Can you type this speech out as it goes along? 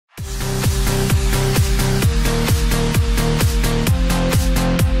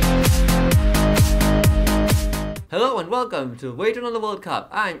and welcome to WeiJun on the World Cup.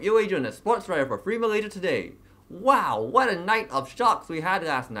 I'm Wei Jun, a sports writer for Free Malaysia Today. Wow, what a night of shocks we had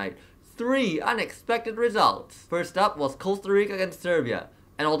last night. 3 unexpected results. First up was Costa Rica against Serbia,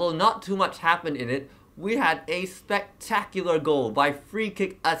 and although not too much happened in it, we had a spectacular goal by free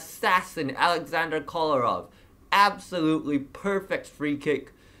kick assassin Alexander Kolarov. Absolutely perfect free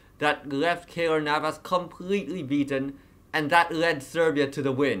kick that left Keylor Navas completely beaten, and that led Serbia to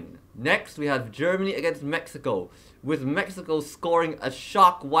the win. Next, we have Germany against Mexico, with Mexico scoring a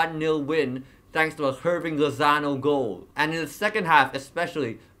shock 1-0 win thanks to a Hirving Lozano goal. And in the second half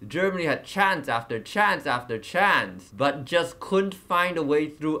especially, Germany had chance after chance after chance, but just couldn't find a way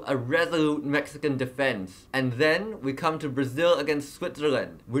through a resolute Mexican defense. And then we come to Brazil against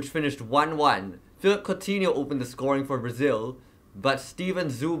Switzerland, which finished 1-1. Philippe Coutinho opened the scoring for Brazil, but Steven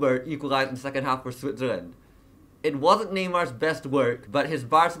Zuber equalized in the second half for Switzerland. It wasn't Neymar's best work, but his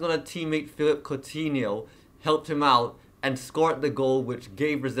Barcelona teammate Philippe Coutinho helped him out and scored the goal which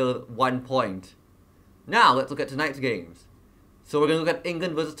gave Brazil 1 point. Now let's look at tonight's games. So we're going to look at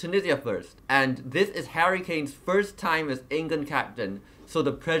England versus Tunisia first. And this is Harry Kane's first time as England captain, so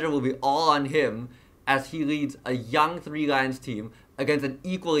the pressure will be all on him as he leads a young Three Lions team against an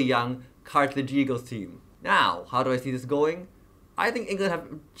equally young Carthage Eagles team. Now, how do I see this going? I think England have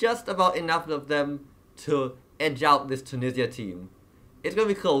just about enough of them to edge out this Tunisia team. It's going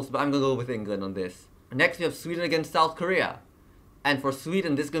to be close, but I'm going to go with England on this. Next, we have Sweden against South Korea. And for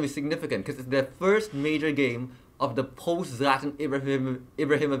Sweden, this is going to be significant because it's their first major game of the post-Zlatan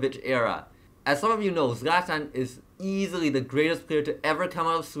Ibrahimovic era. As some of you know, Zlatan is easily the greatest player to ever come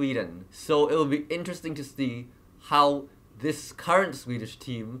out of Sweden. So it will be interesting to see how this current Swedish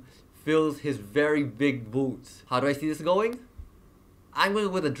team fills his very big boots. How do I see this going? I'm going to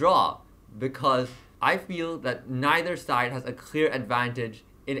go with a draw because I feel that neither side has a clear advantage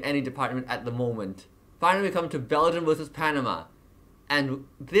in any department at the moment. Finally, we come to Belgium versus Panama. And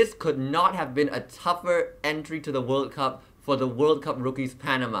this could not have been a tougher entry to the World Cup for the World Cup rookies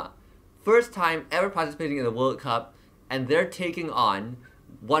Panama. First time ever participating in the World Cup, and they're taking on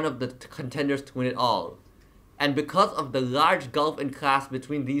one of the contenders to win it all. And because of the large gulf in class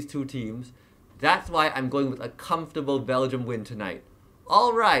between these two teams, that's why I'm going with a comfortable Belgium win tonight.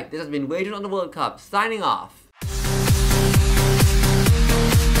 Alright, this has been WeiJun on the World Cup, signing off.